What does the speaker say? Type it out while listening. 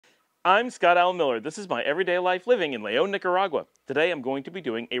I'm Scott Allen Miller. This is my everyday life living in Leon, Nicaragua. Today I'm going to be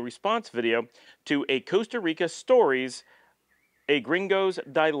doing a response video to a Costa Rica Stories, a Gringo's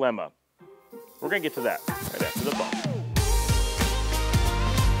Dilemma. We're going to get to that right after the bump.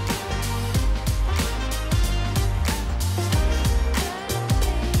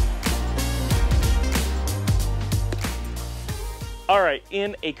 All right,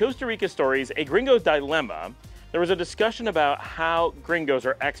 in a Costa Rica Stories, a Gringo's Dilemma, there was a discussion about how gringos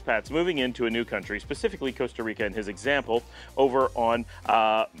or expats moving into a new country, specifically Costa Rica in his example, over on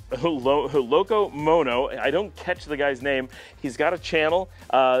Loco Mono. I don't catch the guy's name. He's got a channel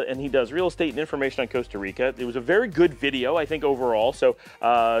and he does real estate and information on Costa Rica. It was a very good video, I think, overall, so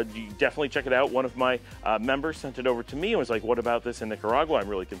you definitely check it out. One of my members sent it over to me and was like, what about this in Nicaragua? I'm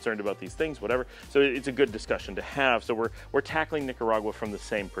really concerned about these things, whatever. So it's a good discussion to have. So we're tackling Nicaragua from the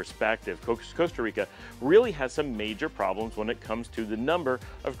same perspective. Costa Rica really has some major problems when it comes to the number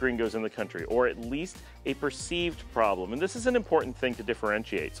of gringos in the country, or at least a perceived problem. And this is an important thing to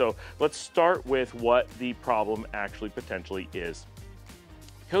differentiate. So let's start with what the problem actually potentially is.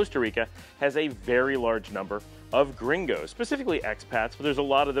 Costa Rica has a very large number of gringos, specifically expats, but there's a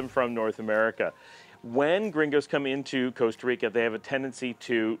lot of them from North America. When gringos come into Costa Rica, they have a tendency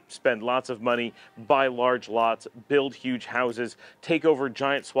to spend lots of money, buy large lots, build huge houses, take over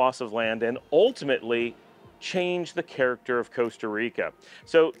giant swaths of land, and ultimately change the character of Costa Rica.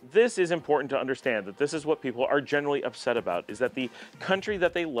 So this is important to understand, that this is what people are generally upset about, is that the country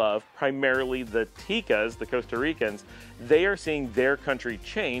that they love, primarily the Ticas, the Costa Ricans, they are seeing their country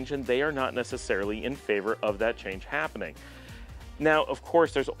change and they are not necessarily in favor of that change happening. Now, of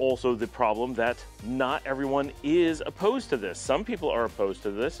course, there's also the problem that not everyone is opposed to this. Some people are opposed to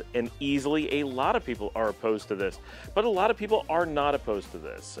this, and easily a lot of people are opposed to this. But a lot of people are not opposed to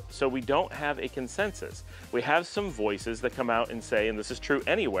this. So we don't have a consensus. We have some voices that come out and say, and this is true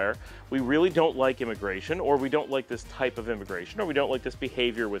anywhere, we really don't like immigration, or we don't like this type of immigration, or we don't like this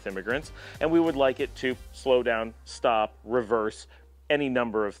behavior with immigrants, and we would like it to slow down, stop, reverse, any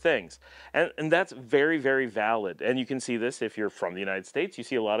number of things. And that's very, very valid. And you can see this if you're from the United States. You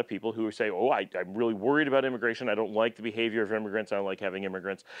see a lot of people who say, oh, I'm really worried about immigration. I don't like the behavior of immigrants. I don't like having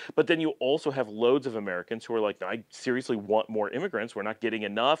immigrants. But then you also have loads of Americans who are like, no, I seriously want more immigrants. We're not getting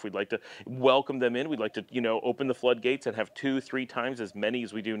enough. We'd like to welcome them in. We'd like to, open the floodgates and have 2-3 times as many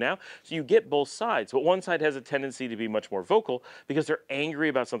as we do now. So you get both sides. But one side has a tendency to be much more vocal because they're angry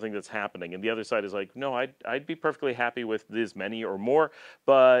about something that's happening. And the other side is like, no, I'd be perfectly happy with this many or more,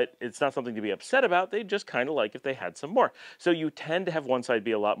 but it's not something to be upset about. They just kind of like if they had some more. So you tend to have one side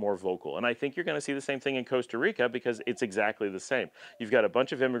be a lot more vocal. And I think you're going to see the same thing in Costa Rica because it's exactly the same. You've got a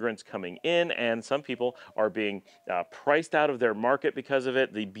bunch of immigrants coming in, and some people are being priced out of their market because of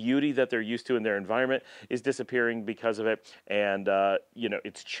it. The beauty that they're used to in their environment is disappearing because of it. And,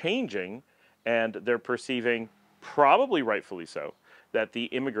 it's changing, and they're perceiving, probably rightfully so, that the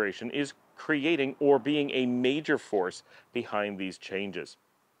immigration is creating or being a major force behind these changes.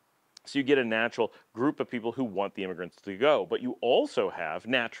 So you get a natural group of people who want the immigrants to go, but you also have,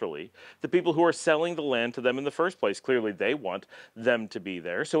 naturally, the people who are selling the land to them in the first place. Clearly, they want them to be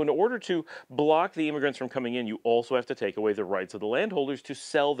there. So in order to block the immigrants from coming in, you also have to take away the rights of the landholders to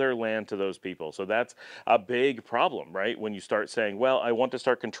sell their land to those people. So that's a big problem, right? When you start saying, well, I want to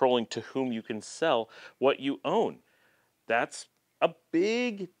start controlling to whom you can sell what you own. That's a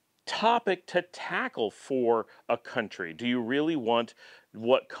big topic to tackle for a country. Do you really want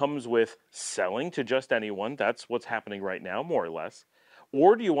what comes with selling to just anyone? That's what's happening right now, more or less.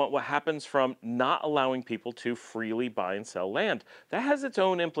 Or do you want what happens from not allowing people to freely buy and sell land? That has its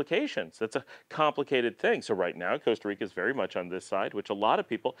own implications. That's a complicated thing. So right now, Costa Rica is very much on this side, which a lot of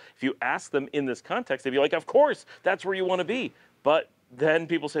people, if you ask them in this context, they'd be like, of course, that's where you want to be. But then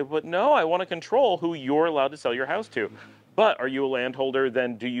people say, but no, I want to control who you're allowed to sell your house to. But are you a landholder?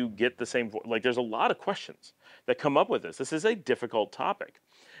 Then do you get the same? Like, there's a lot of questions that come up with this. This is a difficult topic.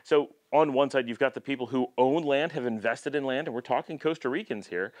 So on one side, you've got the people who own land, have invested in land, and we're talking Costa Ricans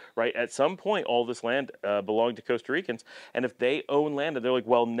here, right? At some point, all this land belonged to Costa Ricans, and if they own land, and they're like,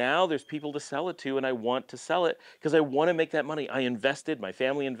 well, now there's people to sell it to, and I want to sell it because I want to make that money. I invested, my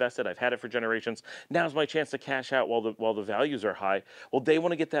family invested, I've had it for generations. Now's my chance to cash out while the values are high. Well, they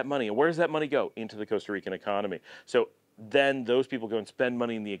want to get that money, and where does that money go? Into the Costa Rican economy. So then those people go and spend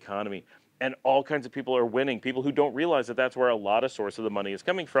money in the economy. And all kinds of people are winning. People who don't realize that that's where a lot of source of the money is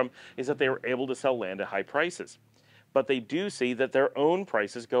coming from, is that they were able to sell land at high prices. But they do see that their own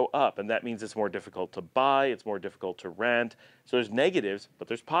prices go up, and that means it's more difficult to buy, it's more difficult to rent. So there's negatives, but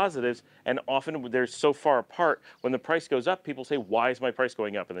there's positives, and often they're so far apart. When the price goes up, people say, why is my price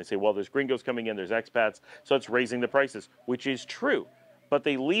going up? And they say, well, there's gringos coming in, there's expats, so it's raising the prices, which is true. but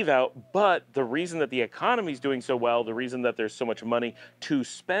they leave out, but the reason that the economy is doing so well, the reason that there's so much money to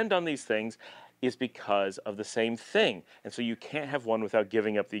spend on these things is because of the same thing. And so you can't have one without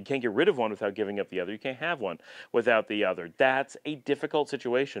giving up you can't get rid of one without giving up the other. You can't have one without the other. That's a difficult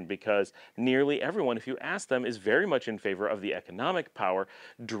situation because nearly everyone, if you ask them, is very much in favor of the economic power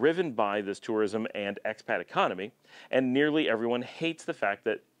driven by this tourism and expat economy. And nearly everyone hates the fact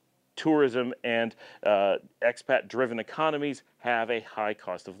that tourism and expat-driven economies have a high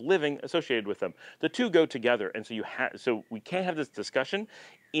cost of living associated with them. The two go together, and so we can't have this discussion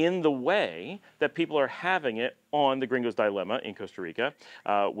in the way that people are having it on the Gringo's Dilemma in Costa Rica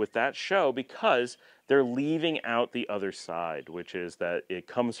with that show, because they're leaving out the other side, which is that it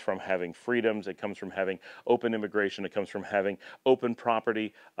comes from having freedoms, it comes from having open immigration, it comes from having open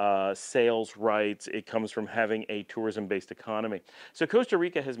property sales rights, it comes from having a tourism-based economy. So Costa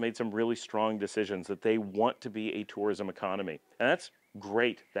Rica has made some really strong decisions that they want to be a tourism economy, and that's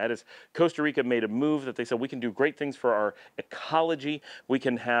great. That is, Costa Rica made a move that they said we can do great things for our ecology. We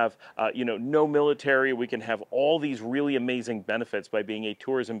can have, no military. We can have all these really amazing benefits by being a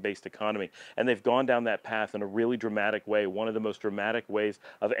tourism-based economy. And they've gone down that path in a really dramatic way, one of the most dramatic ways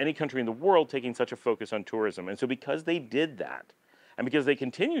of any country in the world taking such a focus on tourism. And so because they did that, and because they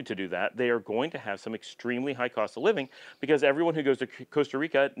continue to do that, they are going to have some extremely high cost of living, because everyone who goes to Costa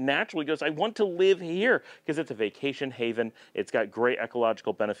Rica naturally goes, I want to live here because it's a vacation haven. It's got great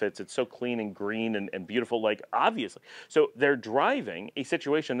ecological benefits. It's so clean and green and beautiful, like obviously. So they're driving a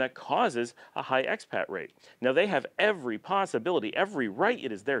situation that causes a high expat rate. Now they have every possibility, every right.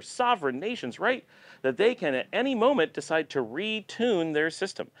 It is their sovereign nation's right that they can at any moment decide to retune their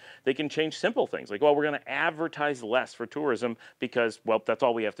system. They can change simple things like, well, we're going to advertise less for tourism because, well, that's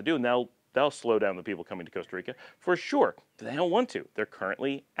all we have to do. And they'll slow down the people coming to Costa Rica for sure. They don't want to. They're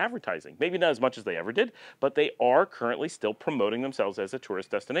currently advertising. Maybe not as much as they ever did, but they are currently still promoting themselves as a tourist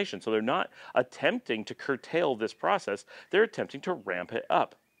destination. So they're not attempting to curtail this process. They're attempting to ramp it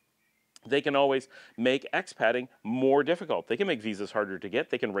up. They can always make expatting more difficult. They can make visas harder to get.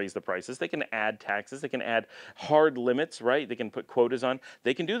 They can raise the prices. They can add taxes. They can add hard limits, right? They can put quotas on.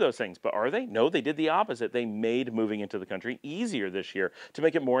 They can do those things. But are they? No, they did the opposite. They made moving into the country easier this year to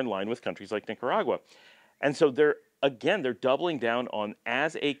make it more in line with countries like Nicaragua. And so they're doubling down on,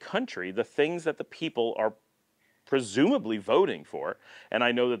 as a country, the things that the people are presumably voting for. And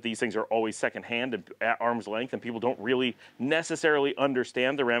I know that these things are always secondhand and at arm's length, and people don't really necessarily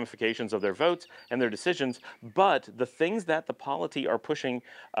understand the ramifications of their votes and their decisions. But the things that the polity are pushing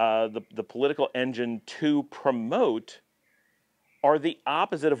the political engine to promote are the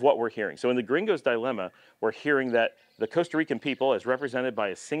opposite of what we're hearing. So in the Gringo's Dilemma, we're hearing that the Costa Rican people, as represented by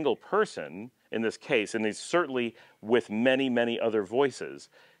a single person in this case, and it's certainly with many, many other voices,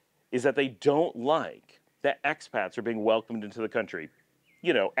 is that they don't like that expats are being welcomed into the country,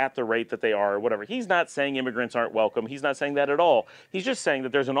 at the rate that they are or whatever. He's not saying immigrants aren't welcome. He's not saying that at all. He's just saying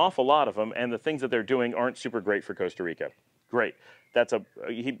that there's an awful lot of them, and the things that they're doing aren't super great for Costa Rica. Great. That's a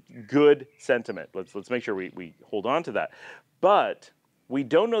good sentiment. Let's make sure we hold on to that. But we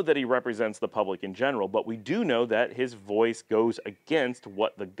don't know that he represents the public in general, but we do know that his voice goes against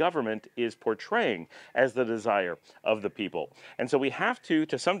what the government is portraying as the desire of the people. And so we have to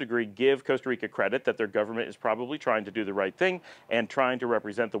some degree, give Costa Rica credit that their government is probably trying to do the right thing and trying to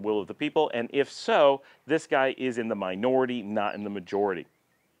represent the will of the people. And if so, this guy is in the minority, not in the majority.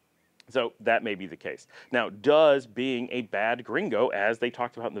 So that may be the case. Now, does being a bad gringo, as they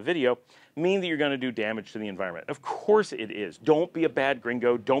talked about in the video, mean that you're going to do damage to the environment? Of course it is. Don't be a bad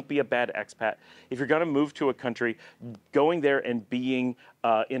gringo. Don't be a bad expat. If you're going to move to a country, going there and being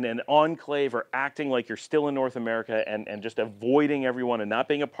in an enclave or acting like you're still in North America and just avoiding everyone and not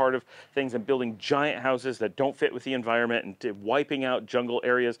being a part of things and building giant houses that don't fit with the environment and wiping out jungle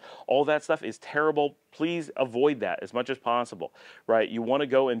areas, all that stuff is terrible. Please avoid that as much as possible, right? You want to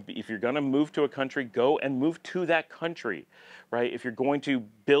go and, if you're going to move to a country, go and move to that country, right? If you're going to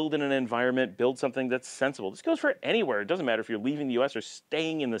build in an environment, build something that's sensible. This goes for anywhere. It doesn't matter if you're leaving the U.S. or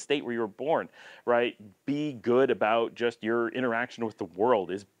staying in the state where you were born, right? Be good about just your interaction with the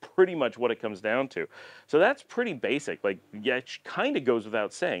world is pretty much what it comes down to. So that's pretty basic. Like, yeah, it kind of goes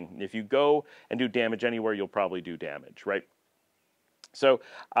without saying. If you go and do damage anywhere, you'll probably do damage, right? So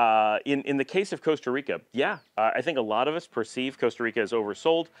in the case of Costa Rica, I think a lot of us perceive Costa Rica as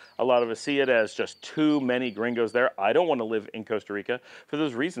oversold. A lot of us see it as just too many gringos there. I don't want to live in Costa Rica for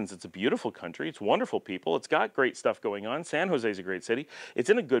those reasons. It's a beautiful country. It's wonderful people. It's got great stuff going on. San Jose is a great city. It's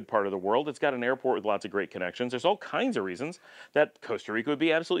in a good part of the world. It's got an airport with lots of great connections. There's all kinds of reasons that Costa Rica would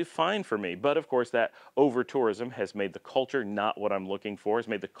be absolutely fine for me. But of course, that over-tourism has made the culture not what I'm looking for. It's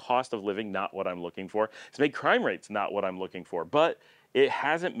made the cost of living not what I'm looking for. It's made crime rates not what I'm looking for. But it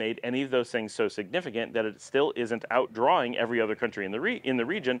hasn't made any of those things so significant that it still isn't outdrawing every other country in the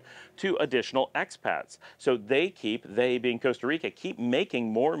region to additional expats. So they being Costa Rica, keep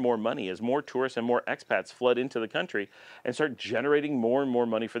making more and more money as more tourists and more expats flood into the country and start generating more and more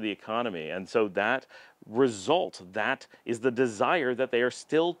money for the economy. And so that that is the desire that they are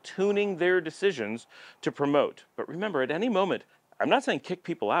still tuning their decisions to promote. But remember, at any moment, I'm not saying kick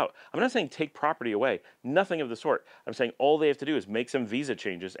people out. I'm not saying take property away. Nothing of the sort. I'm saying all they have to do is make some visa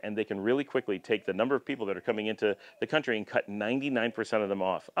changes, and they can really quickly take the number of people that are coming into the country and cut 99% of them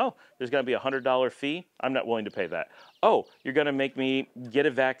off. Oh, there's going to be a $100 fee? I'm not willing to pay that. Oh, you're going to make me get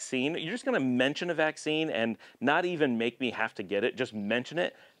a vaccine? You're just going to mention a vaccine and not even make me have to get it, just mention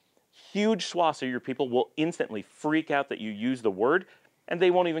it? Huge swaths of your people will instantly freak out that you use the word, and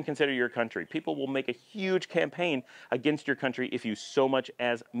they won't even consider your country. People will make a huge campaign against your country if you so much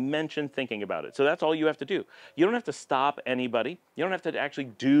as mention thinking about it. So that's all you have to do. You don't have to stop anybody. You don't have to actually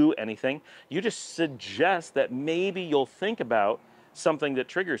do anything. You just suggest that maybe you'll think about something that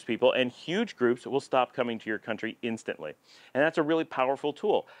triggers people, and huge groups will stop coming to your country instantly. And that's a really powerful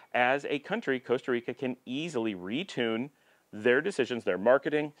tool. As a country, Costa Rica can easily retune their decisions, their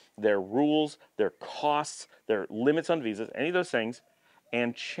marketing, their rules, their costs, their limits on visas, any of those things,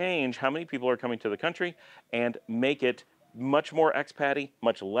 and change how many people are coming to the country and make it much more expat-y,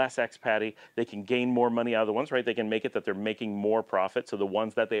 much less expat-y. They can gain more money out of the ones, right? They can make it that they're making more profit, so the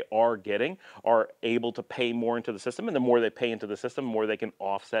ones that they are getting are able to pay more into the system, and the more they pay into the system, the more they can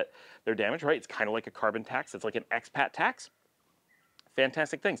offset their damage, right? It's kind of like a carbon tax. It's like an expat tax.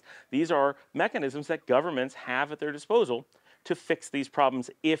 Fantastic things. These are mechanisms that governments have at their disposal to fix these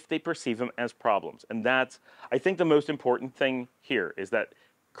problems if they perceive them as problems. And that's, I think, the most important thing here is that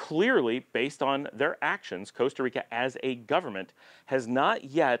clearly, based on their actions, Costa Rica as a government has not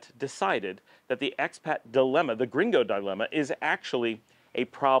yet decided that the expat dilemma, the Gringo dilemma, is actually a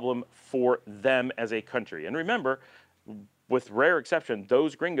problem for them as a country. And remember, with rare exception,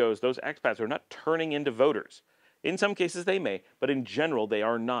 those gringos, those expats are not turning into voters. In some cases they may, but in general they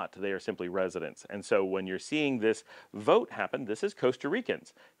are not. They are simply residents. And so when you're seeing this vote happen, this is Costa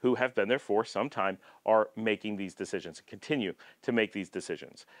Ricans who have been there for some time are making these decisions and continue to make these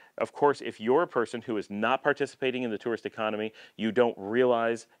decisions. Of course, if you're a person who is not participating in the tourist economy, you don't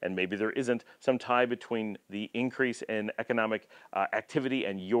realize, and maybe there isn't, some tie between the increase in economic activity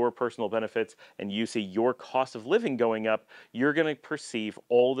and your personal benefits, and you see your cost of living going up, you're going to perceive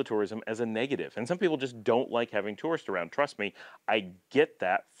all the tourism as a negative. And some people just don't like having tourists around. Trust me, I get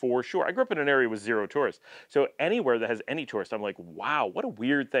that for sure. I grew up in an area with zero tourists. So anywhere that has any tourists, I'm like, wow, what a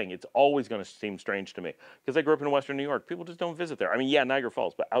weird thing. It's always going to seem strange to me. Because I grew up in Western New York. People just don't visit there. I mean, yeah, Niagara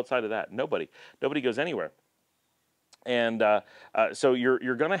Falls, but outside of that, nobody goes anywhere. And so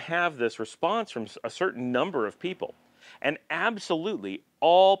you're going to have this response from a certain number of people. And absolutely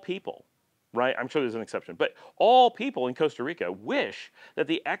all people, right? I'm sure there's an exception, but all people in Costa Rica wish that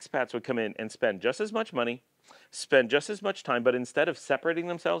the expats would come in and spend just as much money, spend just as much time, but instead of separating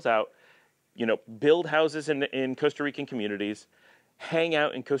themselves out, you know, build houses in Costa Rican communities, hang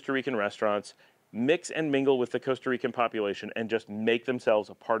out in Costa Rican restaurants, mix and mingle with the Costa Rican population and just make themselves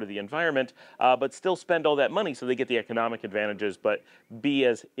a part of the environment, but still spend all that money so they get the economic advantages, but be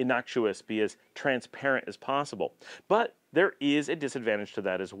as innocuous, be as transparent as possible. But there is a disadvantage to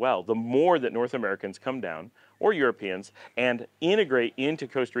that as well. The more that North Americans come down, or Europeans, and integrate into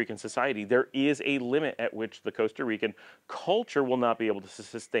Costa Rican society, there is a limit at which the Costa Rican culture will not be able to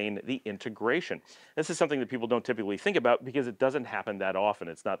sustain the integration. This is something that people don't typically think about because it doesn't happen that often.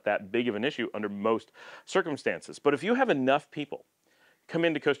 It's not that big of an issue under most circumstances. But if you have enough people come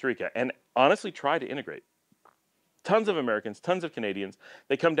into Costa Rica and honestly try to integrate, tons of Americans, tons of Canadians,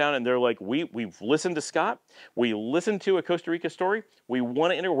 they come down and they're like, we've listened to Scott, we listened to a Costa Rica story, we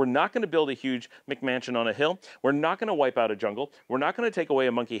want to enter, we're not going to build a huge McMansion on a hill, we're not going to wipe out a jungle, we're not going to take away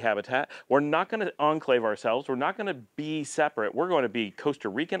a monkey habitat, we're not going to enclave ourselves, we're not going to be separate, we're going to be Costa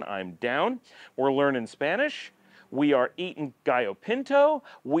Rican, I'm down, we're learning Spanish, we are eating gallo pinto,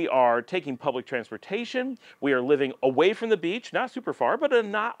 we are taking public transportation, we are living away from the beach, not super far, but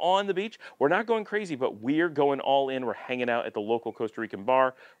not on the beach. We're not going crazy, but we're going all in. We're hanging out at the local Costa Rican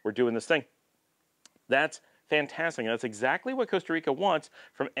bar. We're doing this thing. That's fantastic. And that's exactly what Costa Rica wants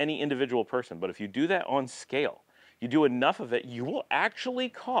from any individual person. But if you do that on scale, you do enough of it, you will actually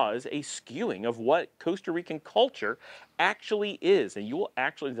cause a skewing of what Costa Rican culture actually is. And you will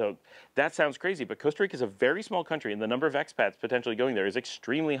actually, though, that sounds crazy, but Costa Rica is a very small country and the number of expats potentially going there is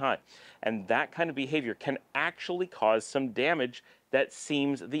extremely high. And that kind of behavior can actually cause some damage that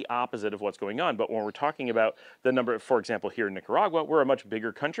seems the opposite of what's going on. But when we're talking about the number, for example, here in Nicaragua, we're a much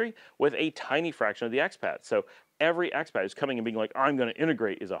bigger country with a tiny fraction of the expats. So every expat who's coming and being like, I'm going to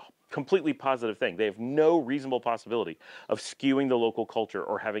integrate, is a completely positive thing. They have no reasonable possibility of skewing the local culture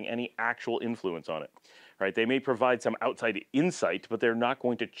or having any actual influence on it. Right? They may provide some outside insight, but they're not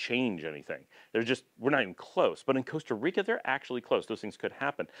going to change anything. We're not even close. But in Costa Rica, they're actually close. Those things could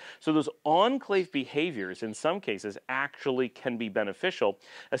happen. So those enclave behaviors, in some cases, actually can be beneficial,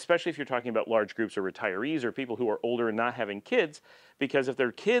 especially if you're talking about large groups of retirees or people who are older and not having kids, because if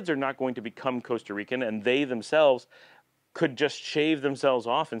their kids are not going to become Costa Rican and they themselves could just shave themselves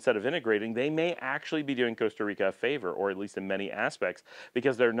off instead of integrating, they may actually be doing Costa Rica a favor, or at least in many aspects,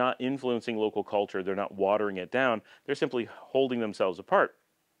 because they're not influencing local culture, they're not watering it down, they're simply holding themselves apart.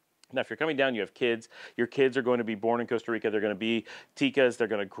 Now, if you're coming down, you have kids, your kids are going to be born in Costa Rica, they're going to be ticas, they're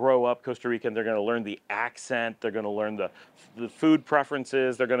going to grow up Costa Rican, they're going to learn the accent, they're going to learn the food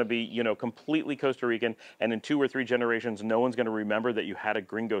preferences, they're going to be, completely Costa Rican, and in 2 or 3 generations, no one's going to remember that you had a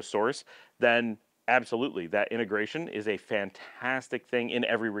gringo source, then absolutely, that integration is a fantastic thing in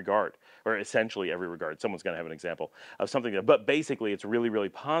every regard, or essentially every regard. Someone's going to have an example of something that, but basically it's really, really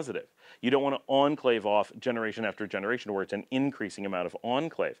positive. You don't want to enclave off generation after generation where it's an increasing amount of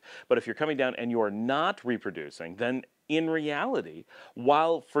enclave. But if you're coming down and you are not reproducing, then in reality,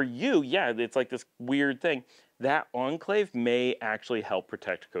 while for you, yeah, it's like this weird thing, that enclave may actually help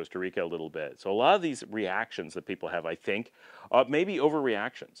protect Costa Rica a little bit. So a lot of these reactions that people have, I think, may be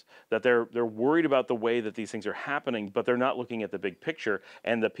overreactions, that they're worried about the way that these things are happening, but they're not looking at the big picture,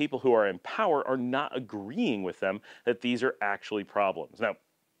 and the people who are in power are not agreeing with them that these are actually problems. Now,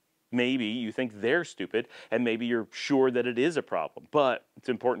 maybe you think they're stupid, and maybe you're sure that it is a problem. But it's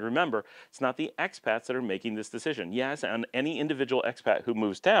important to remember, it's not the expats that are making this decision. Yes, and any individual expat who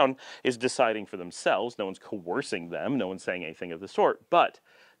moves down is deciding for themselves. No one's coercing them. No one's saying anything of the sort. But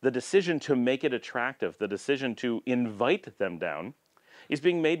the decision to make it attractive, the decision to invite them down, is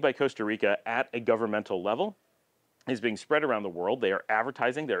being made by Costa Rica at a governmental level, is being spread around the world. They are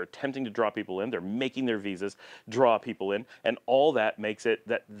advertising, they're attempting to draw people in, they're making their visas draw people in, and all that makes it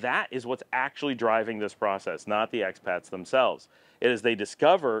that is what's actually driving this process, not the expats themselves. It is they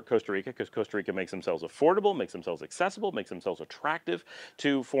discover Costa Rica because Costa Rica makes themselves affordable, makes themselves accessible, makes themselves attractive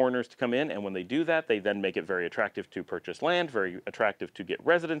to foreigners to come in, and when they do that, they then make it very attractive to purchase land, very attractive to get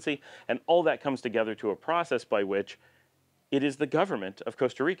residency, and all that comes together to a process by which it is the government of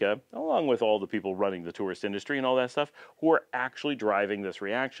Costa Rica, along with all the people running the tourist industry and all that stuff, who are actually driving this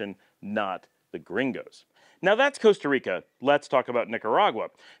reaction, not the gringos. Now that's Costa Rica. Let's talk about Nicaragua.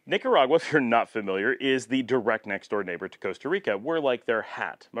 Nicaragua, if you're not familiar, is the direct next door neighbor to Costa Rica. We're like their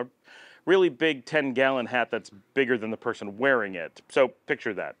hat. A really big 10-gallon hat that's bigger than the person wearing it. So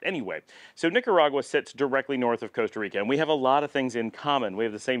picture that. Anyway, so Nicaragua sits directly north of Costa Rica, and we have a lot of things in common. We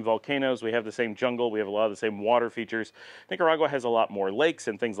have the same volcanoes, we have the same jungle, we have a lot of the same water features. Nicaragua has a lot more lakes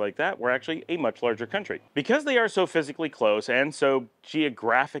and things like that. We're actually a much larger country. Because they are so physically close and so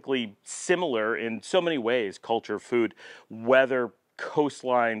geographically similar in so many ways, culture, food, weather,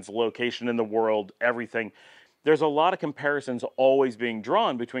 coastlines, location in the world, everything, there's a lot of comparisons always being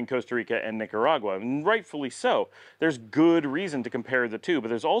drawn between Costa Rica and Nicaragua, and rightfully so. There's good reason to compare the two, but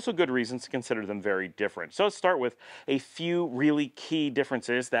there's also good reasons to consider them very different. So let's start with a few really key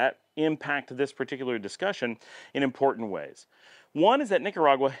differences that impact this particular discussion in important ways. One is that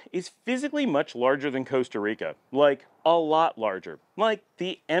Nicaragua is physically much larger than Costa Rica, like a lot larger. Like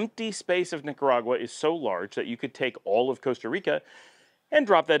the empty space of Nicaragua is so large that you could take all of Costa Rica and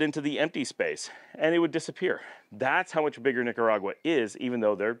drop that into the empty space, and it would disappear. That's how much bigger Nicaragua is, even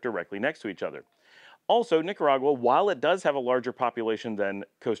though they're directly next to each other. Also, Nicaragua, while it does have a larger population than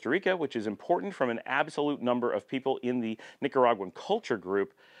Costa Rica, which is important from an absolute number of people in the Nicaraguan culture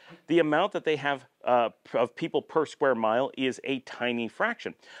group, the amount that they have of people per square mile is a tiny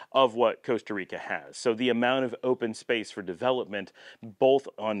fraction of what Costa Rica has. So the amount of open space for development, both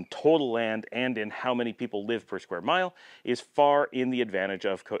on total land and in how many people live per square mile, is far in the advantage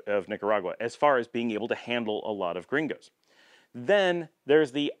of Nicaragua, as far as being able to handle a lot of gringos. Then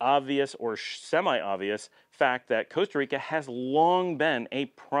there's the obvious or semi-obvious fact that Costa Rica has long been a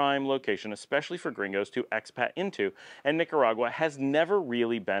prime location, especially for gringos to expat into, and Nicaragua has never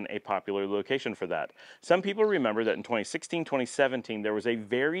really been a popular location for that. Some people remember that in 2016, 2017, there was a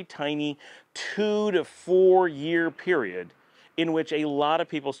very tiny 2 to 4 year period in which a lot of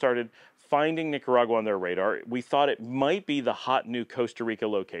people started finding Nicaragua on their radar. We thought it might be the hot new Costa Rica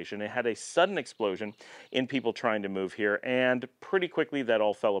location. It had a sudden explosion in people trying to move here, and pretty quickly that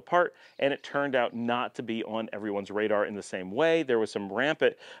all fell apart, and it turned out not to be on everyone's radar in the same way. There was some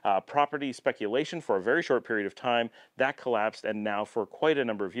rampant property speculation for a very short period of time. That collapsed, and now for quite a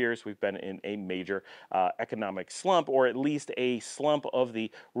number of years we've been in a major economic slump, or at least a slump of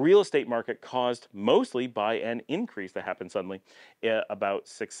the real estate market caused mostly by an increase that happened suddenly about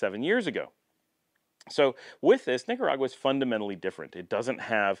 6-7 years ago. So with this, Nicaragua is fundamentally different. It doesn't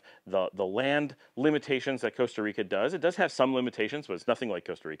have the land limitations that Costa Rica does. It does have some limitations, but it's nothing like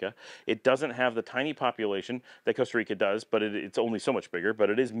Costa Rica. It doesn't have the tiny population that Costa Rica does, but it's only so much bigger,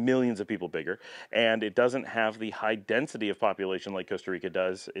 but it is millions of people bigger. And it doesn't have the high density of population like Costa Rica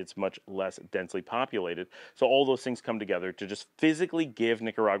does. It's much less densely populated. So all those things come together to just physically give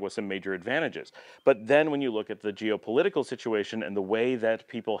Nicaragua some major advantages. But then when you look at the geopolitical situation and the way that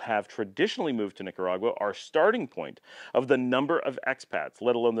people have traditionally moved to Nicaragua, our starting point of the number of expats,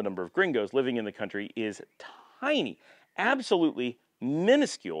 let alone the number of gringos living in the country, is tiny, absolutely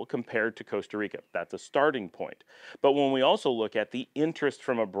minuscule compared to Costa Rica. That's a starting point. But when we also look at the interest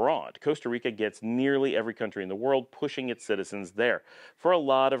from abroad, Costa Rica gets nearly every country in the world pushing its citizens there for a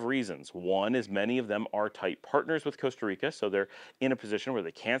lot of reasons. One is many of them are tight partners with Costa Rica, so they're in a position where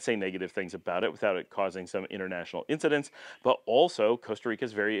they can't say negative things about it without it causing some international incidents. But also, Costa Rica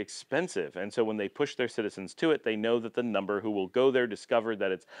is very expensive, and so when they push their citizens to it, they know that the number who will go there discover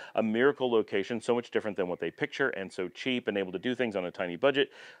that it's a miracle location, so much different than what they picture, and so cheap and able to do things on a tiny budget.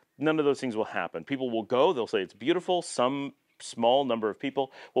 None of those things will happen. People will go, they'll say it's beautiful. Some small number of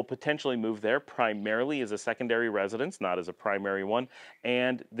people will potentially move there primarily as a secondary residence, not as a primary one,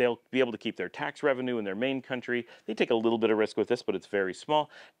 and they'll be able to keep their tax revenue in their main country. They take a little bit of risk with this, but it's very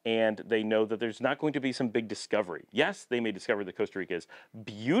small, and they know that there's not going to be some big discovery. Yes, they may discover that Costa Rica is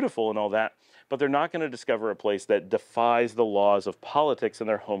beautiful and all that, but they're not going to discover a place that defies the laws of politics in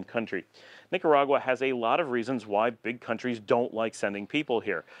their home country. Nicaragua has a lot of reasons why big countries don't like sending people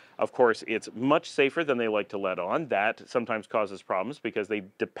here. Of course, it's much safer than they like to let on. That sometimes causes problems because they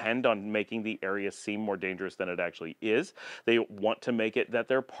depend on making the area seem more dangerous than it actually is. They want to make it that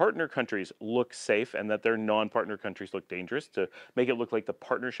their partner countries look safe and that their non-partner countries look dangerous, to make it look like the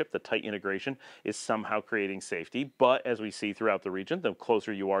partnership, the tight integration, is somehow creating safety. But as we see throughout the region, the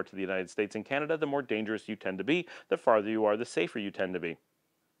closer you are to the United States and Canada, the more dangerous you tend to be. The farther you are, the safer you tend to be.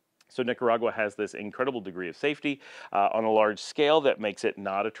 So Nicaragua has this incredible degree of safety on a large scale that makes it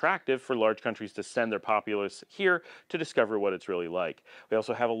not attractive for large countries to send their populace here to discover what it's really like. We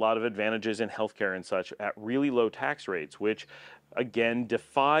also have a lot of advantages in healthcare and such at really low tax rates, which again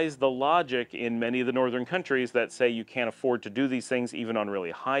defies the logic in many of the northern countries that say you can't afford to do these things even on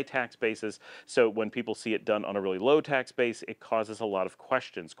really high tax bases. So when people see it done on a really low tax base, it causes a lot of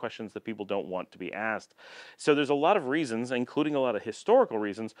questions that people don't want to be asked. So there's a lot of reasons, including a lot of historical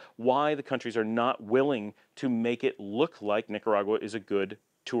reasons, why the countries are not willing to make it look like Nicaragua is a good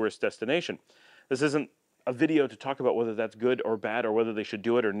tourist destination. This isn't a video to talk about whether that's good or bad, or whether they should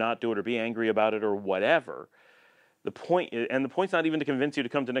do it or not do it, or be angry about it or whatever. The point is, and the point's not even to convince you to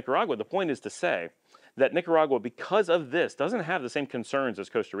come to Nicaragua. The point is to say that Nicaragua, because of this, doesn't have the same concerns as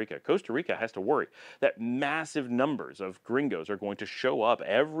Costa Rica. Costa Rica has to worry that massive numbers of gringos are going to show up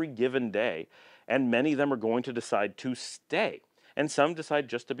every given day, and many of them are going to decide to stay. And some decide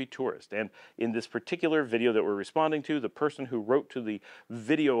just to be tourists. And in this particular video that we're responding to, the person who wrote to the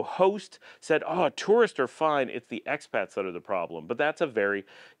video host said, oh, tourists are fine, it's the expats that are the problem. But that's a very,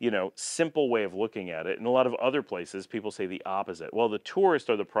 simple way of looking at it. In a lot of other places, people say the opposite. Well, the tourists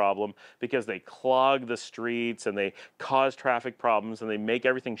are the problem because they clog the streets and they cause traffic problems and they make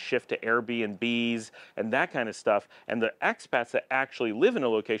everything shift to Airbnbs and that kind of stuff. And the expats that actually live in a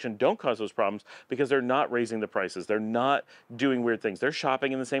location don't cause those problems because they're not raising the prices. They're not doing weird things. They're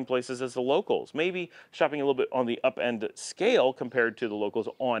shopping in the same places as the locals, maybe shopping a little bit on the up-end scale compared to the locals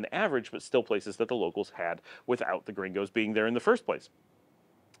on average, but still places that the locals had without the gringos being there in the first place.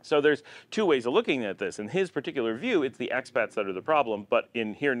 So there's two ways of looking at this. In his particular view, it's the expats that are the problem, but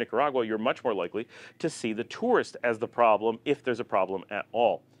here in Nicaragua, you're much more likely to see the tourist as the problem, if there's a problem at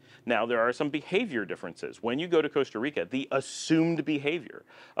all. Now, there are some behavior differences. When you go to Costa Rica, the assumed behavior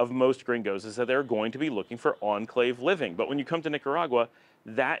of most gringos is that they're going to be looking for enclave living. But when you come to Nicaragua,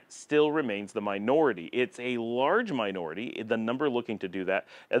 that still remains the minority. It's a large minority, the number looking to do that.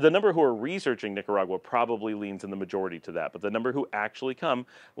 The number who are researching Nicaragua probably leans in the majority to that, but the number who actually come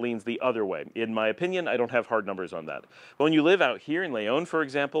leans the other way. In my opinion, I don't have hard numbers on that. But when you live out here in Leon, for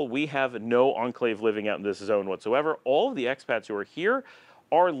example, we have no enclave living out in this zone whatsoever. All of the expats who are here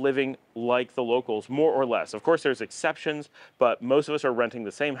are living like the locals, more or less. Of course, there's exceptions, but most of us are renting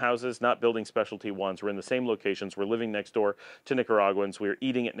the same houses, not building specialty ones. We're in the same locations. We're living next door to Nicaraguans. We're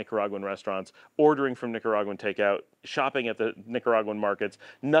eating at Nicaraguan restaurants, ordering from Nicaraguan takeout, shopping at the Nicaraguan markets.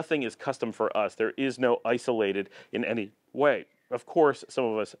 Nothing is custom for us. There is no isolated in any way. Of course, some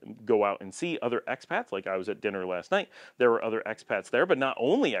of us go out and see other expats, like I was at dinner last night. There were other expats there, but not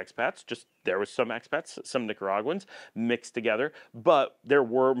only expats, just there was some expats, some Nicaraguans mixed together, but there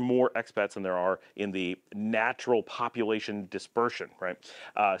were more expats than there are in the natural population dispersion, right?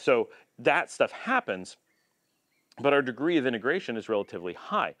 So that stuff happens. But our degree of integration is relatively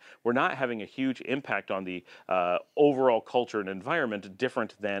high. We're not having a huge impact on the overall culture and environment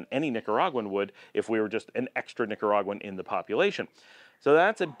different than any Nicaraguan would if we were just an extra Nicaraguan in the population. So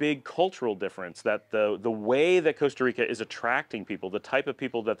that's a big cultural difference, that the way that Costa Rica is attracting people, the type of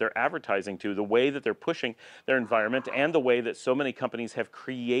people that they're advertising to, the way that they're pushing their environment, and the way that so many companies have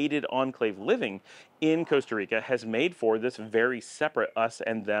created enclave living in Costa Rica has made for this very separate us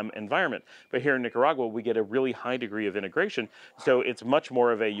and them environment. But here in Nicaragua, we get a really high degree of integration, so it's much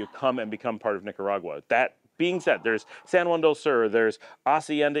more of a you come and become part of Nicaragua. That being said, there's San Juan del Sur, there's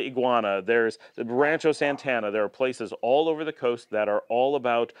Hacienda Iguana, there's Rancho Santana. There are places all over the coast that are all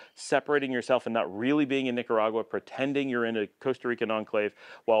about separating yourself and not really being in Nicaragua, pretending you're in a Costa Rican enclave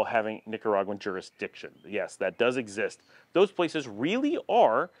while having Nicaraguan jurisdiction. Yes, that does exist. Those places really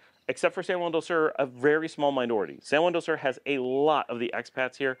are, except for San Juan del Sur, a very small minority. San Juan del Sur has a lot of the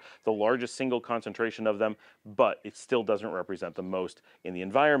expats here, the largest single concentration of them, but it still doesn't represent the most in the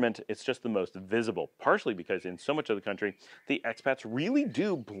environment. It's just the most visible, partially because in so much of the country, the expats really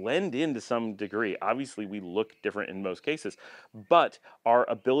do blend in to some degree. Obviously, we look different in most cases, but our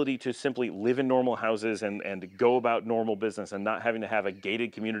ability to simply live in normal houses and go about normal business and not having to have a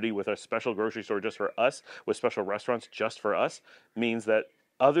gated community with a special grocery store just for us, with special restaurants just for us, means that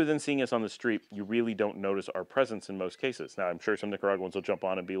other than seeing us on the street, you really don't notice our presence in most cases. Now, I'm sure some Nicaraguans will jump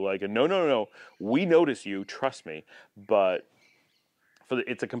on and be like, no, no, no, we notice you, trust me. But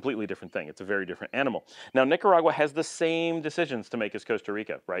it's a completely different thing. It's a very different animal. Now, Nicaragua has the same decisions to make as Costa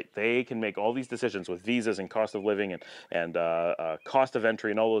Rica, right? They can make all these decisions with visas and cost of living and cost of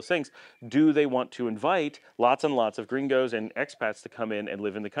entry and all those things. Do they want to invite lots and lots of gringos and expats to come in and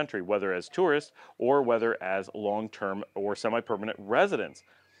live in the country, whether as tourists or whether as long-term or semi-permanent residents?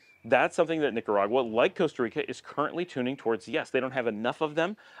 That's something that Nicaragua, like Costa Rica, is currently tuning towards. Yes, they don't have enough of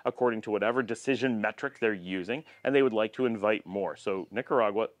them according to whatever decision metric they're using, and they would like to invite more. So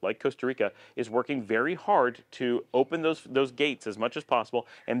Nicaragua, like Costa Rica, is working very hard to open those gates as much as possible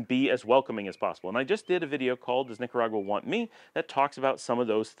and be as welcoming as possible. And I just did a video called Does Nicaragua Want Me? That talks about some of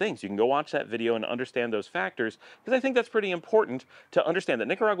those things. You can go watch that video and understand those factors, because I think that's pretty important to understand that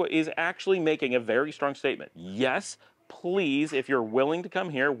Nicaragua is actually making a very strong statement. Yes, please, if you're willing to come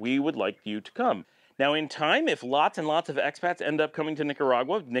here, we would like you to come. Now, in time, if lots and lots of expats end up coming to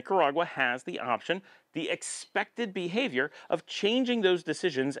Nicaragua, Nicaragua has the option, the expected behavior of changing those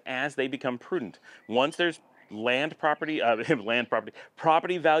decisions as they become prudent. Once there's property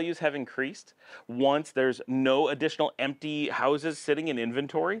values have increased, once there's no additional empty houses sitting in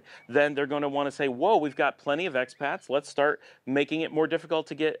inventory, then they're going to want to say, whoa, we've got plenty of expats. Let's start making it more difficult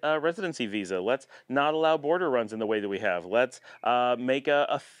to get a residency visa. Let's not allow border runs in the way that we have. Let's make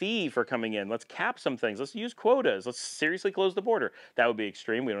a fee for coming in. Let's cap some things. Let's use quotas. Let's seriously close the border. That would be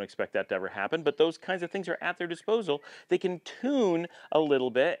extreme. We don't expect that to ever happen, but those kinds of things are at their disposal. They can tune a little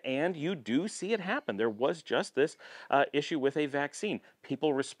bit, and you do see it happen. There was just this issue with a vaccine.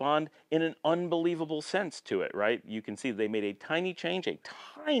 People respond in an unbelievable sense to it, right? You can see they made a tiny change, a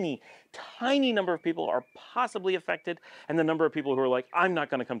tiny number of people are possibly affected, and the number of people who are like, I'm not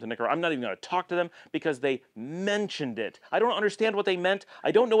going to come to Nicaragua, I'm not even going to talk to them because they mentioned it. I don't understand what they meant,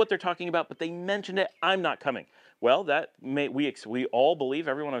 I don't know what they're talking about, but they mentioned it, I'm not coming. Well, we all believe,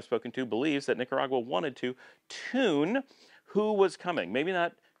 everyone I've spoken to believes that Nicaragua wanted to tune who was coming. Maybe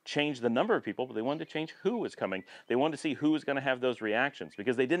not change the number of people, but they wanted to change who was coming. They wanted to see who was going to have those reactions,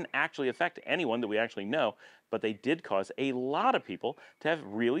 because they didn't actually affect anyone that we actually know, but they did cause a lot of people to have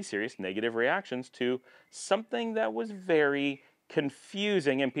really serious negative reactions to something that was very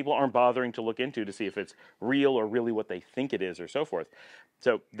confusing and people aren't bothering to look into to see if it's real or really what they think it is or so forth.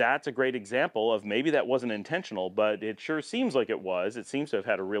 So that's a great example of maybe that wasn't intentional, but it sure seems like it was. It seems to have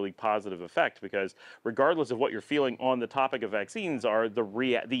had a really positive effect, because regardless of what you're feeling on the topic of vaccines, are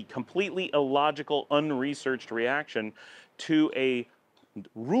the completely illogical, unresearched reaction to a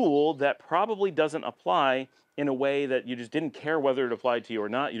rule that probably doesn't apply in a way that you just didn't care whether it applied to you or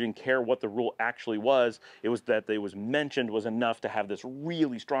not. You didn't care what the rule actually was. It was that it was mentioned was enough to have this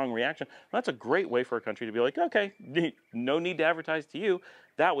really strong reaction. That's a great way for a country to be like, okay, no need to advertise to you.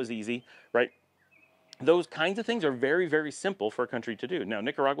 That was easy, right? Those kinds of things are very, very simple for a country to do. Now,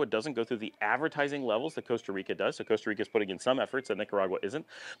 Nicaragua doesn't go through the advertising levels that Costa Rica does, so Costa Rica is putting in some efforts that Nicaragua isn't.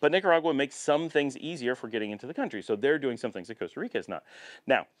 But Nicaragua makes some things easier for getting into the country, so they're doing some things that Costa Rica is not.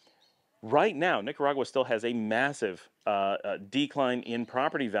 Now, right now, Nicaragua still has a massive decline in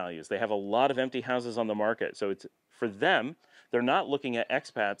property values. They have a lot of empty houses on the market, so it's for them. They're not looking at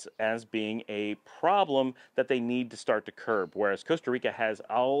expats as being a problem that they need to start to curb, whereas Costa Rica has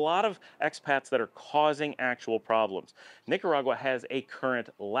a lot of expats that are causing actual problems. Nicaragua has a current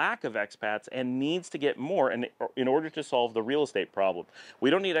lack of expats and needs to get more in order to solve the real estate problem. We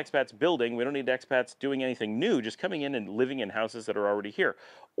don't need expats building, we don't need expats doing anything new, just coming in and living in houses that are already here.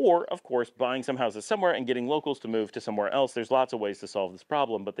 Or, of course, buying some houses somewhere and getting locals to move to somewhere else. There's lots of ways to solve this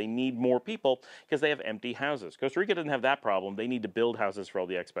problem, but they need more people because they have empty houses. Costa Rica doesn't have that problem. They need to build houses for all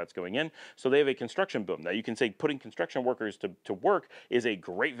the expats going in, so they have a construction boom. Now, you can say putting construction workers to work is a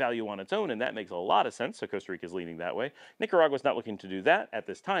great value on its own, and that makes a lot of sense, so Costa Rica is leaning that way. Nicaragua's not looking to do that at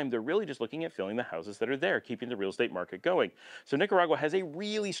this time. They're really just looking at filling the houses that are there, keeping the real estate market going. So Nicaragua has a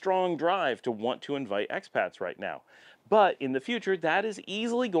really strong drive to want to invite expats right now. But in the future, that is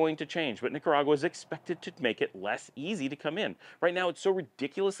easily going to change. But Nicaragua is expected to make it less easy to come in. Right now, it's so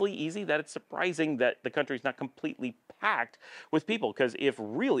ridiculously easy that it's surprising that the country's not completely packed with people. Because if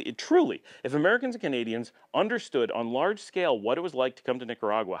truly, if Americans and Canadians understood on large scale what it was like to come to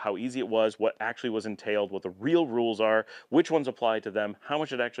Nicaragua, how easy it was, what actually was entailed, what the real rules are, which ones apply to them, how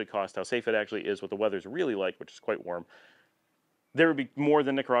much it actually costs, how safe it actually is, what the weather's really like, which is quite warm, there would be more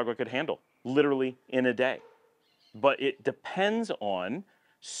than Nicaragua could handle, literally in a day. But it depends on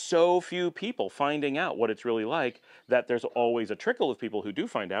so few people finding out what it's really like that there's always a trickle of people who do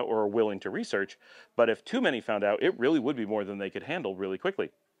find out or are willing to research. But if too many found out, it really would be more than they could handle really quickly.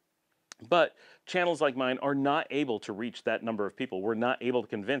 But channels like mine are not able to reach that number of people. We're not able to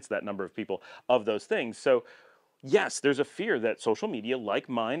convince that number of people of those things. So yes, there's a fear that social media like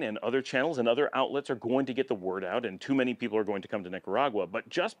mine and other channels and other outlets are going to get the word out and too many people are going to come to Nicaragua. But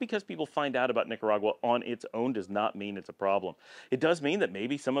just because people find out about Nicaragua on its own does not mean it's a problem. It does mean that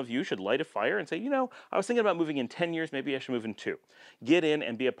maybe some of you should light a fire and say, you know, I was thinking about moving in 10 years, maybe I should move in 2. Get in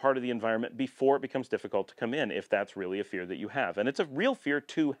and be a part of the environment before it becomes difficult to come in, if that's really a fear that you have. And it's a real fear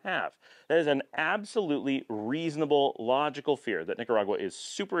to have. That is an absolutely reasonable, logical fear that Nicaragua is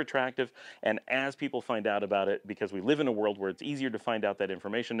super attractive, and as people find out about it, because we live in a world where it's easier to find out that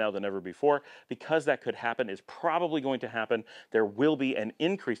information now than ever before, because that could happen, is probably going to happen, there will be an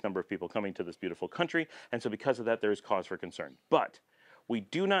increased number of people coming to this beautiful country, and so because of that, there is cause for concern. But we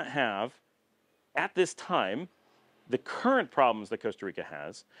do not have, at this time, the current problems that Costa Rica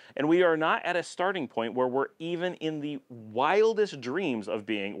has, and we are not at a starting point where we're even in the wildest dreams of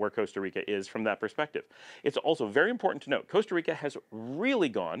being where Costa Rica is from that perspective. It's also very important to note, Costa Rica has really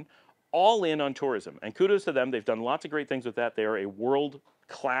gone all in on tourism, and kudos to them. They've done lots of great things with that. They are a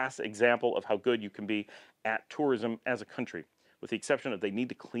world-class example of how good you can be at tourism as a country, with the exception of they need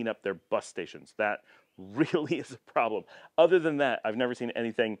to clean up their bus stations. That really is a problem. Other than that, I've never seen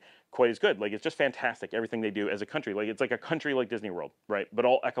anything quite as good. Like, it's just fantastic, everything they do as a country. Like, it's like a country like Disney World, right? But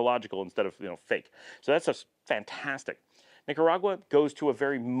all ecological instead of, fake. So that's just fantastic. Nicaragua goes to a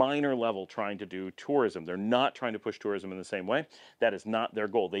very minor level trying to do tourism. They're not trying to push tourism in the same way. That is not their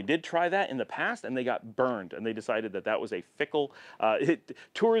goal. They did try that in the past, and they got burned, and they decided that that was a fickle,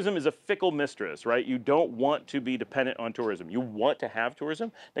 tourism is a fickle mistress, right? You don't want to be dependent on tourism. You want to have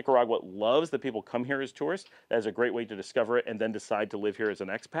tourism. Nicaragua loves that people come here as tourists. That is a great way to discover it and then decide to live here as an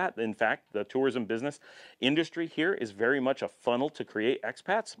expat. In fact, the tourism business industry here is very much a funnel to create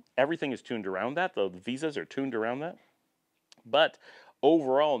expats. Everything is tuned around that. The visas are tuned around that. But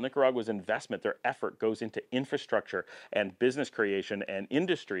overall, Nicaragua's investment, their effort goes into infrastructure and business creation and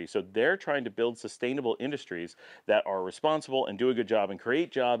industry. So they're trying to build sustainable industries that are responsible and do a good job and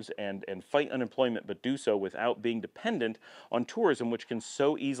create jobs and fight unemployment, but do so without being dependent on tourism, which can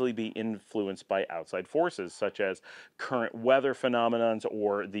so easily be influenced by outside forces, such as current weather phenomenons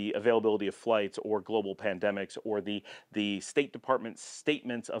or the availability of flights or global pandemics or the State Department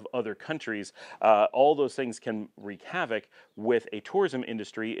statements of other countries. All those things can wreak havoc with a tourism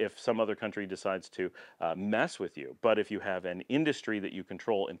industry if some other country decides to mess with you. But if you have an industry that you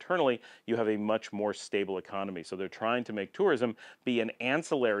control internally, you have a much more stable economy. So they're trying to make tourism be an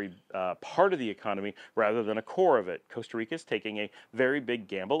ancillary part of the economy rather than a core of it. Costa Rica is taking a very big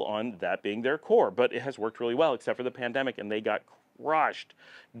gamble on that being their core, but it has worked really well except for the pandemic, and they got crushed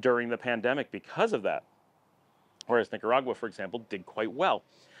during the pandemic because of that. whereas Nicaragua, for example, did quite well.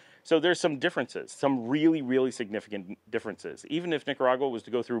 So there's some differences, some really, really significant differences. Even if Nicaragua was to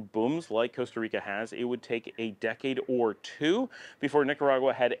go through booms like Costa Rica has, it would take a decade or two before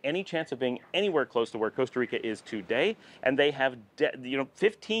Nicaragua had any chance of being anywhere close to where Costa Rica is today. And they have,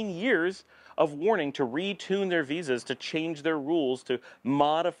 15 years of warning to retune their visas, to change their rules, to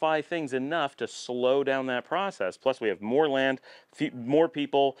modify things enough to slow down that process. Plus, we have more land, more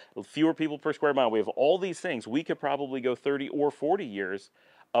people, fewer people per square mile. We have all these things. We could probably go 30 or 40 years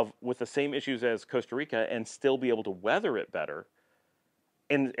with the same issues as Costa Rica and still be able to weather it better,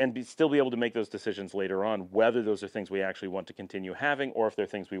 and still be able to make those decisions later on, whether those are things we actually want to continue having or if they're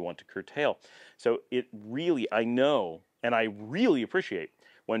things we want to curtail. So it really, I know, and I really appreciate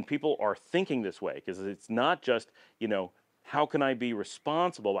when people are thinking this way, because it's not just, how can I be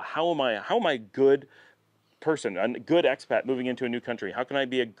responsible, but how am I good person, a good expat moving into a new country? How can I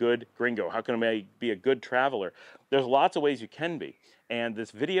be a good gringo? How can I be a good traveler? There's lots of ways you can be. And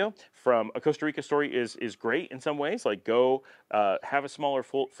this video from A Costa Rica Story is great in some ways. Like, go have a smaller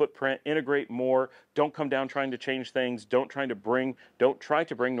footprint, integrate more. Don't come down trying to change things. Don't try to bring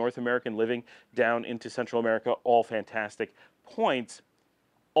North American living down into Central America. All fantastic points.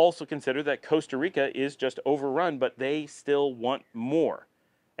 Also consider that Costa Rica is just overrun, but they still want more.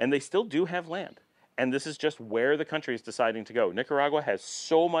 And they still do have land. And this is just where the country is deciding to go. Nicaragua has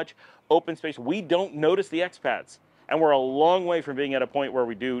so much open space. We don't notice the expats. And we're a long way from being at a point where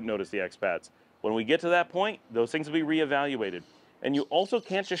we do notice the expats. When we get to that point, those things will be reevaluated. And you also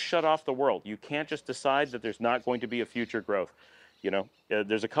can't just shut off the world. You can't just decide that there's not going to be a future growth.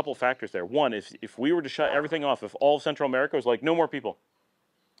 There's a couple factors there. One, if we were to shut everything off, if all of Central America was like, no more people,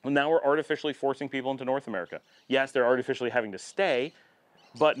 well, now we're artificially forcing people into North America. Yes, they're artificially having to stay,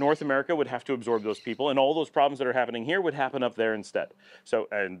 but North America would have to absorb those people, and all those problems that are happening here would happen up there instead. So,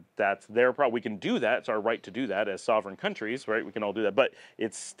 and that's their problem. We can do that. It's our right to do that as sovereign countries, right? We can all do that. But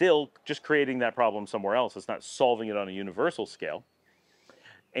it's still just creating that problem somewhere else. It's not solving it on a universal scale.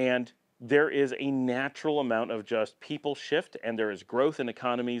 And there is a natural amount of just people shift, and there is growth in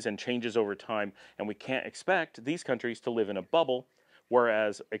economies and changes over time. And we can't expect these countries to live in a bubble,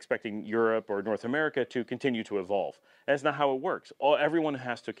 whereas expecting Europe or North America to continue to evolve. That's not how it works. Everyone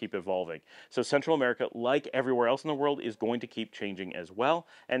has to keep evolving. So Central America, like everywhere else in the world, is going to keep changing as well.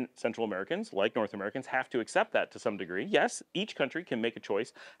 And Central Americans, like North Americans, have to accept that to some degree. Yes, each country can make a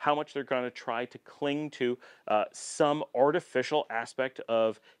choice how much they're going to try to cling to some artificial aspect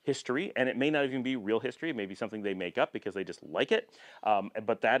of history. And it may not even be real history. It may be something they make up because they just like it.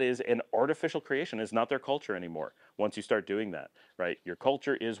 But that is an artificial creation. It's not their culture anymore once you start doing that, right? Your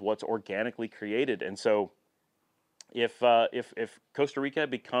culture is what's organically created. And so if Costa Rica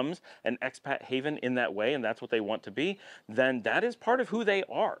becomes an expat haven in that way, and that's what they want to be, then that is part of who they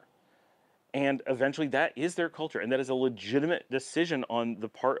are. And eventually that is their culture, and that is a legitimate decision on the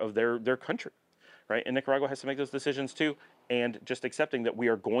part of their country, right? And Nicaragua has to make those decisions too, and just accepting that we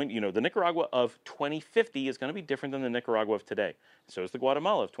are going, the Nicaragua of 2050 is going to be different than the Nicaragua of today. So is the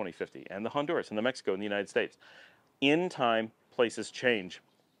Guatemala of 2050, and the Honduras, and the Mexico, and the United States. In time, places change.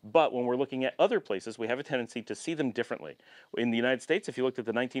 But when we're looking at other places, we have a tendency to see them differently. In the United States, if you looked at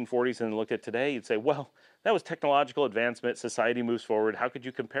the 1940s and looked at today, you'd say, well, that was technological advancement, society moves forward. How could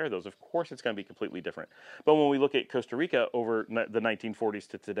you compare those? Of course it's going to be completely different. But when we look at Costa Rica over the 1940s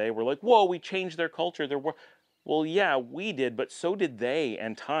to today, we're like, whoa, we changed their culture. Well, yeah, we did, but so did they,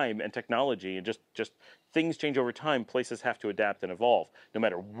 and time and technology, and just things change over time. Places have to adapt and evolve. No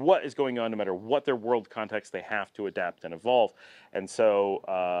matter what is going on, no matter what their world context, they have to adapt and evolve. And so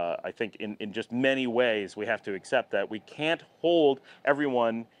I think in just many ways, we have to accept that we can't hold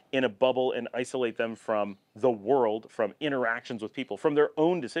everyone in a bubble and isolate them from the world, from interactions with people, from their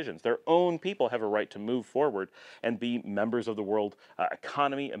own decisions. Their own people have a right to move forward and be members of the world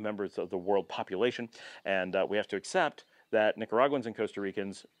economy and members of the world population. And we have to accept that Nicaraguans and Costa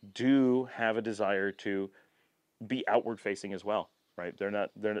Ricans do have a desire to be outward facing as well. Right?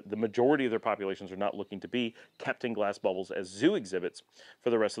 The majority of their populations are not looking to be kept in glass bubbles as zoo exhibits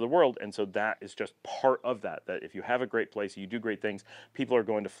for the rest of the world. And so that is just part of that if you have a great place, you do great things, people are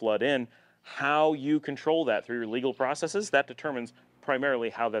going to flood in. How you control that through your legal processes, that determines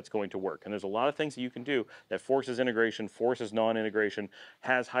primarily how that's going to work. And there's a lot of things that you can do that forces integration, forces non-integration,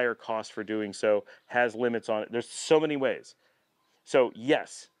 has higher costs for doing so, has limits on it. There's so many ways. So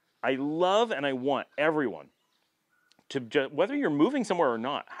yes, I love and I want everyone to, whether you're moving somewhere or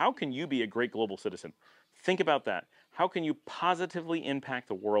not, how can you be a great global citizen? Think about that. How can you positively impact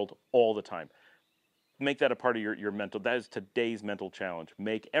the world all the time? Make that a part of your mental, that is today's mental challenge.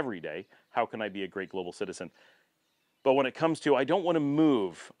 Make every day, how can I be a great global citizen? But when it comes to, I don't want to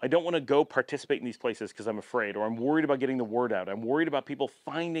move, I don't want to go participate in these places because I'm afraid, or I'm worried about getting the word out, I'm worried about people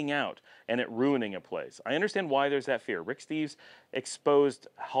finding out and it ruining a place. I understand why there's that fear. Rick Steves exposed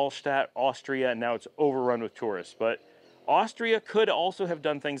Hallstatt, Austria, and now it's overrun with tourists. But Austria could also have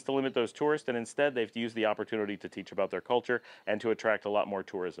done things to limit those tourists, and instead they've used the opportunity to teach about their culture and to attract a lot more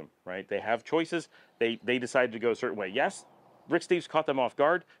tourism, right? They have choices. They decided to go a certain way. Yes, Rick Steves caught them off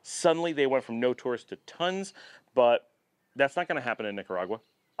guard. Suddenly they went from no tourists to tons, but that's not going to happen in Nicaragua.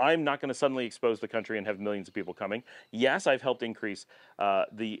 I'm not going to suddenly expose the country and have millions of people coming. Yes, I've helped increase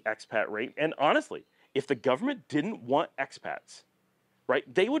the expat rate. And honestly, if the government didn't want expats, right,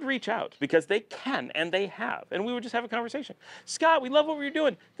 they would reach out because they can and they have. And we would just have a conversation. Scott, we love what you're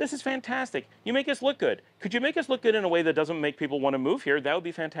doing. This is fantastic. You make us look good. Could you make us look good in a way that doesn't make people want to move here? That would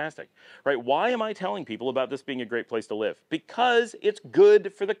be fantastic, right? Why am I telling people about this being a great place to live? Because it's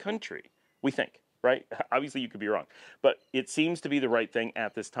good for the country, we think. Right? Obviously, you could be wrong. But it seems to be the right thing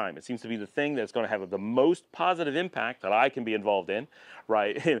at this time. It seems to be the thing that's going to have the most positive impact that I can be involved in,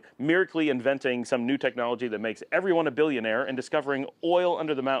 right? Miraculously inventing some new technology that makes everyone a billionaire and discovering oil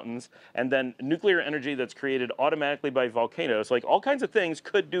under the mountains and then nuclear energy that's created automatically by volcanoes. Like, all kinds of things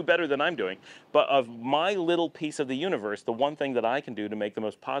could do better than I'm doing. But of my little piece of the universe, the one thing that I can do to make the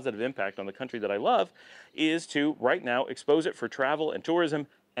most positive impact on the country that I love is to, right now, expose it for travel and tourism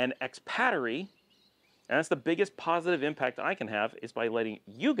and expatriation. And that's the biggest positive impact I can have, is by letting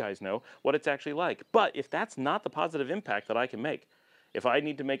you guys know what it's actually like. But if that's not the positive impact that I can make, if I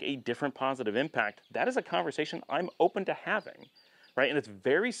need to make a different positive impact, that is a conversation I'm open to having, right? And it's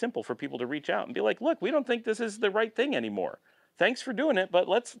very simple for people to reach out and be like, look, we don't think this is the right thing anymore. Thanks for doing it, but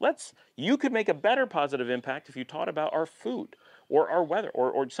you could make a better positive impact if you taught about our food or our weather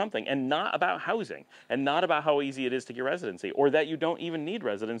or something, and not about housing, and not about how easy it is to get residency, or that you don't even need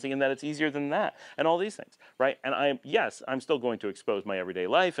residency and that it's easier than that, and all these things, right? And yes, I'm still going to expose my everyday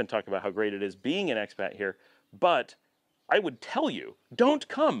life and talk about how great it is being an expat here, but I would tell you, don't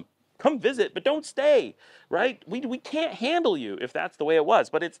come. Come visit, but don't stay, right? We can't handle you if that's the way it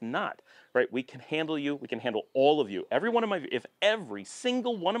was, but it's not, right? We can handle you. We can handle all of you. If every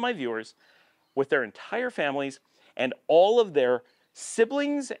single one of my viewers with their entire families and all of their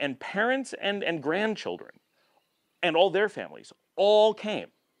siblings and parents and grandchildren and all their families all came,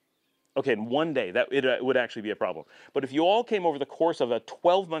 okay, in one day, it would actually be a problem. But if you all came over the course of a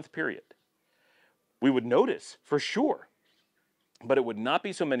 12-month period, we would notice for sure. But it would not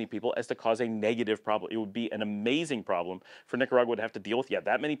be so many people as to cause a negative problem. It would be an amazing problem for Nicaragua to have to deal with. Yeah,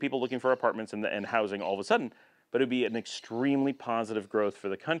 that many people looking for apartments and housing all of a sudden, but it would be an extremely positive growth for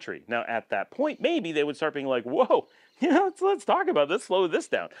the country. Now, at that point, maybe they would start being like, whoa, let's talk about this, slow this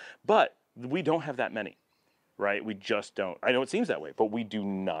down. But we don't have that many, right? We just don't. I know it seems that way, but we do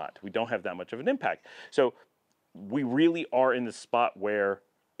not. We don't have that much of an impact. So we really are in the spot where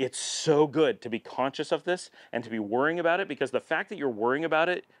it's so good to be conscious of this and to be worrying about it, because the fact that you're worrying about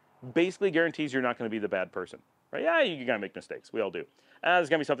it basically guarantees you're not going to be the bad person, right? Yeah, you're going to make mistakes. We all do. There's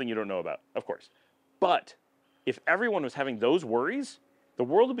going to be something you don't know about, of course. But if everyone was having those worries, the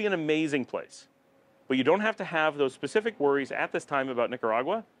world would be an amazing place. But you don't have to have those specific worries at this time about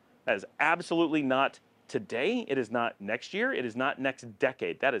Nicaragua. That is absolutely not today. It is not next year. It is not next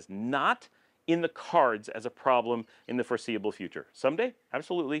decade. That is not in the cards as a problem in the foreseeable future. Someday,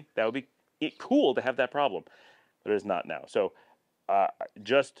 absolutely, that would be cool to have that problem, but it is not now. So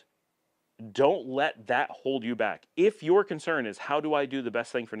just don't let that hold you back. If your concern is, how do I do the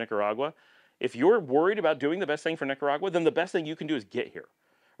best thing for Nicaragua? If you're worried about doing the best thing for Nicaragua, then the best thing you can do is get here,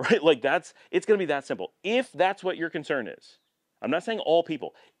 right? Like it's going to be that simple. If that's what your concern is, I'm not saying all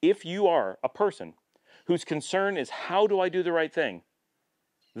people. If you are a person whose concern is, how do I do the right thing?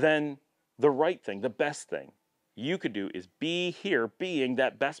 Then the right thing, the best thing you could do is be here, being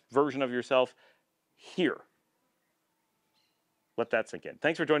that best version of yourself here. Let that sink in.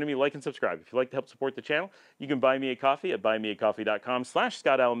 Thanks for joining me. Like and subscribe. If you'd like to help support the channel, you can buy me a coffee at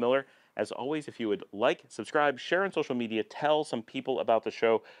buymeacoffee.com/ScottAllenMiller. As always, if you would like, subscribe, share on social media, tell some people about the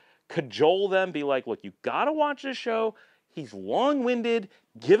show, cajole them, be like, look, you got to watch this show. He's long-winded.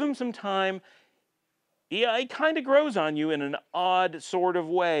 Give him some time. Yeah, he kind of grows on you in an odd sort of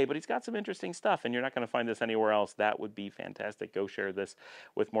way, but he's got some interesting stuff, and you're not going to find this anywhere else. That would be fantastic. Go share this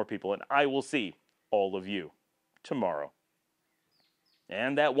with more people, and I will see all of you tomorrow.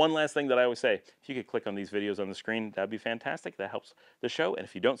 And that one last thing that I always say, if you could click on these videos on the screen, that'd be fantastic. That helps the show. And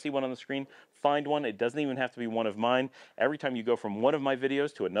if you don't see one on the screen, find one. It doesn't even have to be one of mine. Every time you go from one of my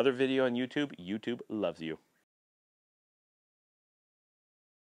videos to another video on YouTube, YouTube loves you.